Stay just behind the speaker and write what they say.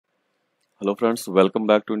Hello friends, welcome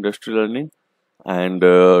back to Industry Learning. And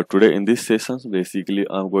today in this session, basically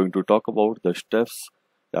I'm going to talk about the steps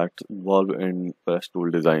that involve in press tool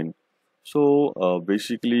design. So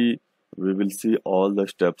basically we will see all the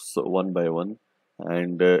steps one by one,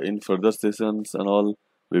 and in further sessions and all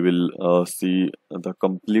we will see the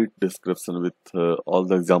complete description with all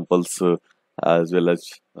the examples as well as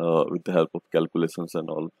with the help of calculations and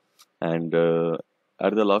all. And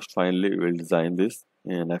at the last, finally, we'll design this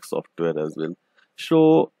in X software as well.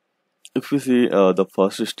 So if we see the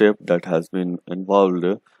first step that has been involved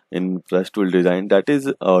in press tool design, that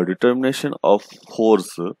is determination of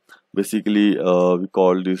force. Basically we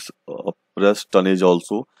call this press tonnage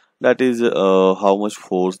also. That is how much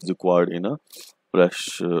force required in a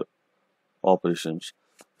press operations.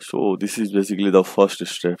 So this is basically the first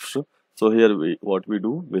steps. So here what we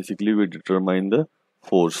do, basically we determine the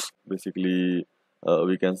force. Basically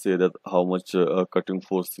we can say that how much cutting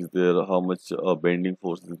force is there, how much bending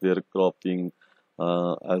force is there, cropping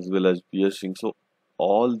as well as piercing. So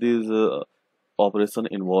all these operation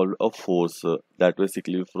involve a force that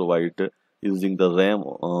basically provide using the ram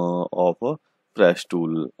of a press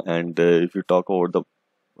tool. And if you talk about the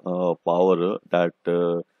power that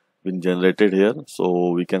been generated here,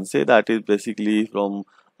 so we can say that is basically from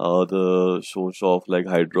the source of like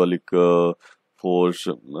hydraulic force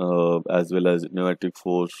as well as pneumatic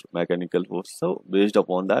force, mechanical force. So based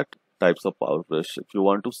upon that types of power press, if you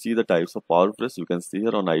want to see the types of power press, you can see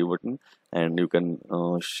here on I button, and you can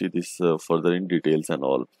see this further in details and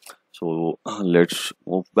all. So let's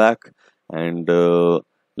move back, and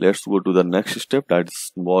let's go to the next step that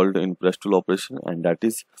is involved in press tool operation, and that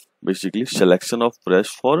is basically selection of press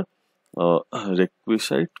for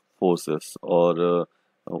requisite forces or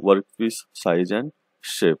workpiece size and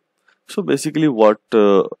shape. So basically what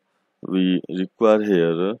we require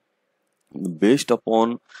here, based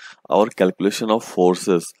upon our calculation of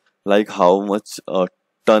forces, like how much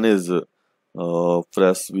tonnage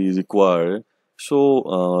press we require.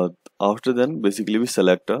 So after then basically we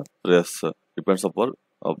select a press, depends upon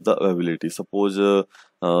of the availability. Suppose the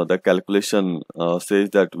calculation says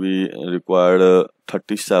that we required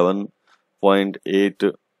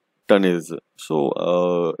 37.8 tonnage. So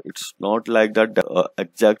it's not like that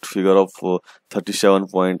exact figure of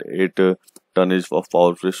 37.8 tonnage of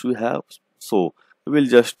power press we have. So we will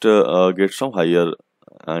just get some higher,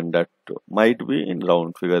 and that might be in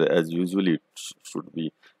round figure as usually it should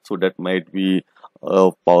be. So that might be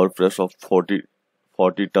a power press of 40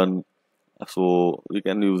 ton. So we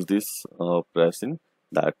can use this press in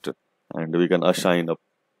that, and we can assign up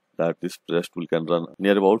that this press tool can run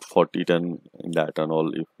near about 40 ton in that and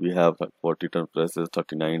all. If we have 40 ton presses,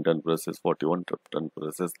 39 ton presses, 41 ton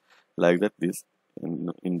presses, like that, this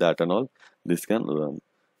in that and all, this can run.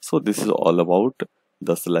 So this is all about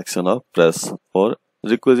the selection of press for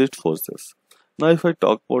requisite forces. Now if I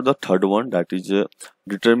talk about the third one, that is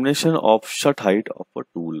determination of shut height of a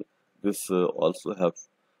tool. This also have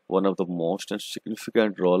one of the most and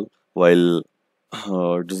significant role while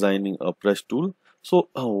designing a press tool. So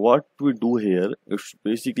what we do here is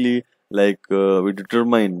basically like we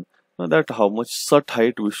determine that how much shut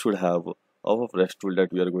height we should have of a press tool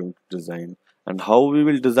that we are going to design, and how we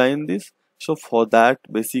will design this. So for that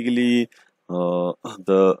basically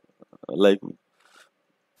the like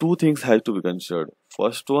two things have to be considered.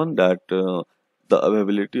 First one, that the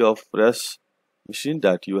availability of press machine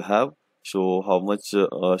that you have, so how much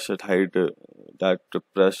set height that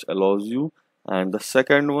press allows you. And the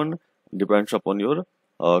second one depends upon your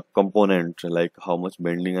component, like how much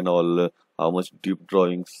bending and all, how much deep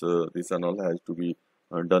drawings this and all has to be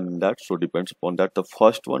done in that. So depends upon that. The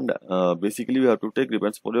first one basically you have to take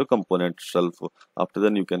depends upon your component itself. After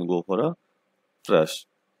then you can go for a press.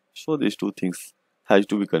 So these two things has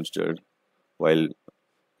to be considered while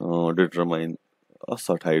determine a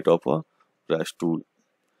set height of a press tool.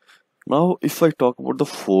 Now if I talk about the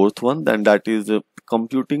fourth one, then that is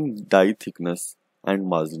computing die thickness and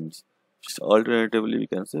margins. Alternatively we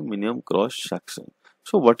can say minimum cross section.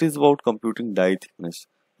 So what is about computing die thickness?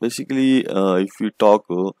 Basically if we talk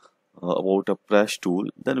about a press tool,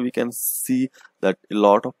 then we can see that a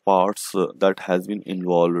lot of parts that has been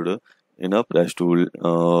involved in a press tool,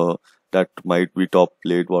 that might be top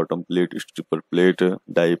plate, bottom plate, stripper plate,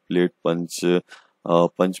 die plate, punch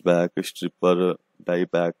back, stripper, die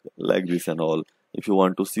back, like this and all. If you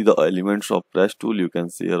want to see the elements of press tool, you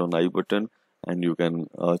can see here on I button, and you can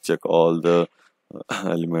check all the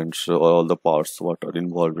elements or all the parts what are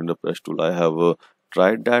involved in the press tool. I have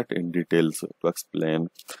tried that in details to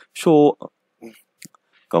explain. So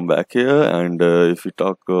come back here, and if we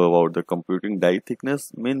talk about the computing die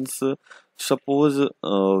thickness, means suppose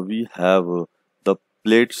we have the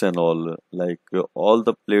plates and all, like all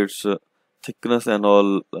the plates thickness and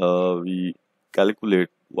all, we calculate.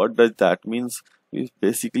 What does that means?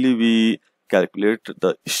 Basically we calculate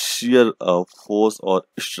the shear force or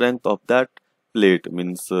strength of that plate,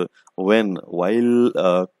 means when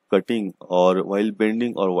while cutting or while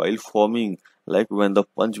bending or while forming, like when the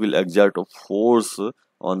punch will exert a force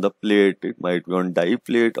on the plate, it might be on die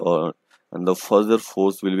plate, or and the further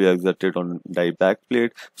force will be exerted on die back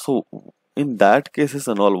plate. So in that cases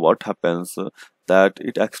and all, what happens, that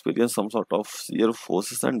it experience some sort of shear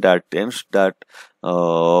forces, and that tends that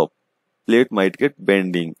plate might get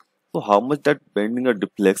bending. So how much that bending or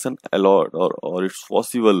deflection allowed, or it's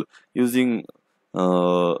possible using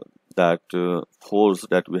uh, that force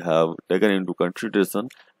that we have taken into consideration,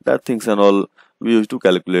 that things and all we used to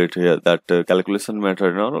calculate here. That calculation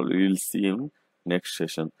method and all we will see in next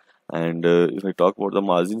session. And if I talk about the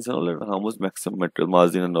margins and all, and how much maximum material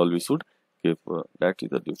margin and all we should give, that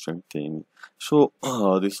is a different thing. So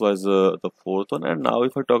this was the fourth one. And now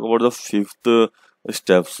if I talk about the fifth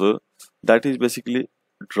steps, that is basically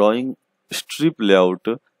drawing strip layout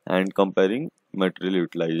and comparing material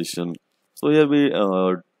utilization. So here we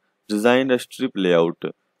designed a strip layout.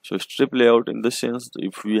 So strip layout in the sense,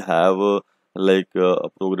 if we have like a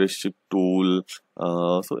progressive tool,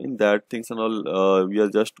 so in that things and all, we are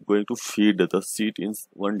just going to feed the sheet in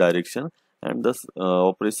one direction, and the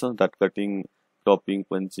operations that cutting, topping,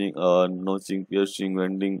 punching, notching, piercing,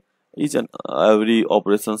 bending, each and every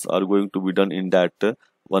operations are going to be done in that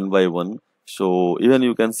one by one. So even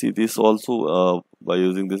you can see this also by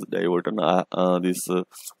using this die button, this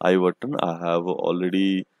I button. I have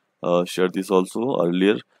already shared this also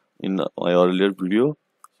earlier in my earlier video.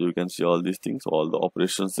 So you can see all these things, all the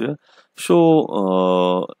operations here.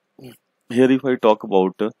 So here if I talk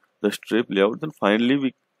about the strip layout, then finally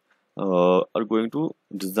we are going to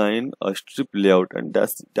design a strip layout, and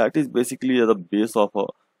that is basically the base of a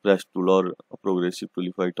press tool or a progressive tool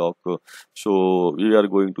if I talk. So we are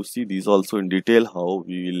going to see these also in detail, how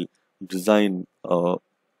we will design a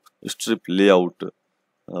strip layout,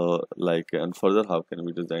 like, and further how can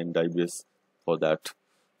we design die base for that.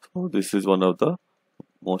 So this is one of the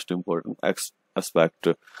most important aspect.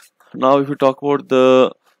 Now if we talk about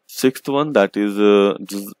the sixth one, that is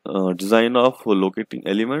design of locating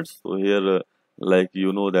elements. So here like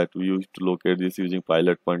you know that we used to locate this using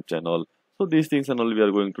pilot punch and all. So these things and all we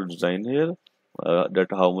are going to design here, that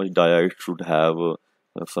how much dia it should have,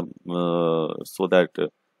 some so that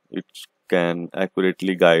it can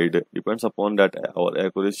accurately guide, depends upon that our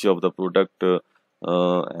accuracy of the product.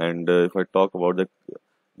 And if I talk about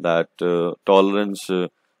that tolerance,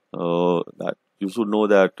 that you should know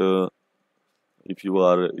that if you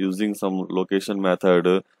are using some location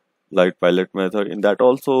method, like pilot method, in that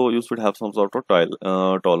also you should have some sort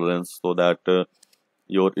of tolerance, so that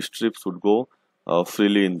your strip should go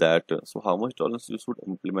freely in that. So how much tolerance you should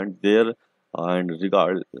implement there, and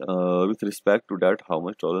regard with respect to that, how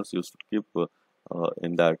much tolerance you should keep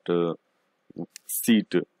in that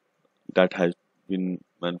seat that has been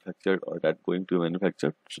manufactured or that going to be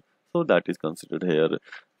manufactured. So that is considered here.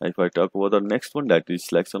 If I talk about the next one, that is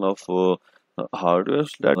selection of hardware,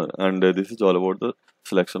 that and this is all about the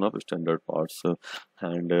selection of standard parts.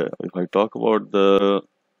 And if I talk about the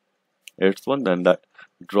eighth one, then that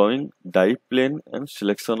drawing die plane and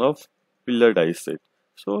selection of pillar die set.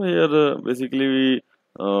 So here basically we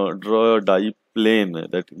draw a die plane,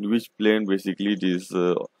 that in which plane basically these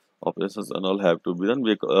operations and all have to be done,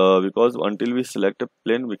 because until we select a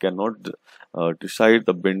plane we cannot decide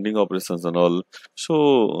the bending operations and all.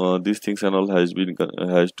 So these things and all has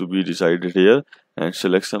to be decided here. And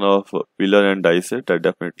selection of pillar and die set, that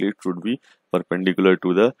definitely it should be perpendicular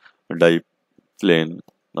to the die plane.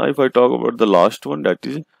 Now if I talk about the last one, that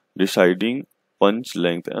is deciding punch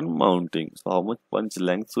length and mounting. So how much punch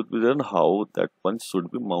length should be there, and how that punch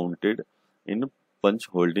should be mounted in a punch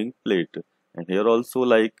holding plate. And here also,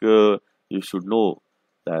 like you should know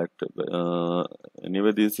that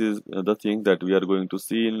anyway this is the thing that we are going to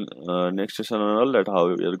see in next session and all, that how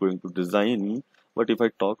we are going to design. But if I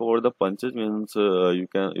talk about the punches, means you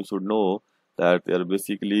should know that they are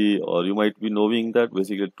basically, or you might be knowing that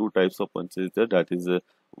basically two types of punches there. That is the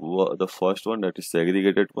first one, that is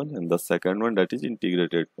segregated punch, and the second one, that is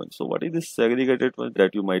integrated punch. So what is this segregated punch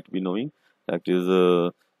that you might be knowing? That is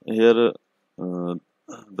here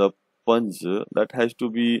the punch that has to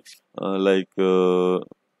be like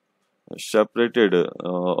separated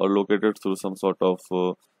or located through some sort of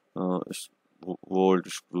bolt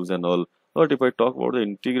screws and all, But if I talk about the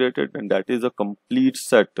integrated, then that is a complete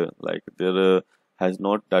set. Like there has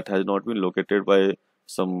not been located by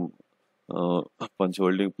some uh, punch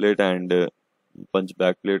holding plate and punch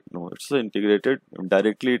back plate. No, it's integrated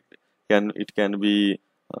directly. It can be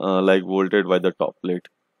like bolted by the top plate.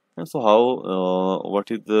 And so how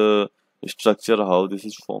what is the structure, how this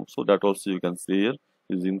is formed? So that also you can see here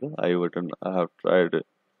using the I button. I have tried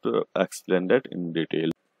to explain that in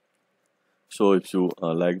detail. So if you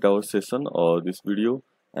liked our session or this video,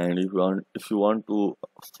 and if you want to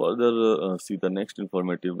further see the next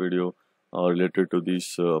informative video related to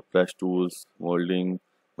these press tools, molding,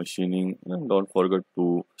 machining, and don't forget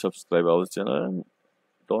to subscribe our channel, and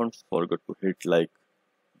don't forget to hit like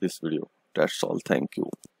this video. That's all. Thank you.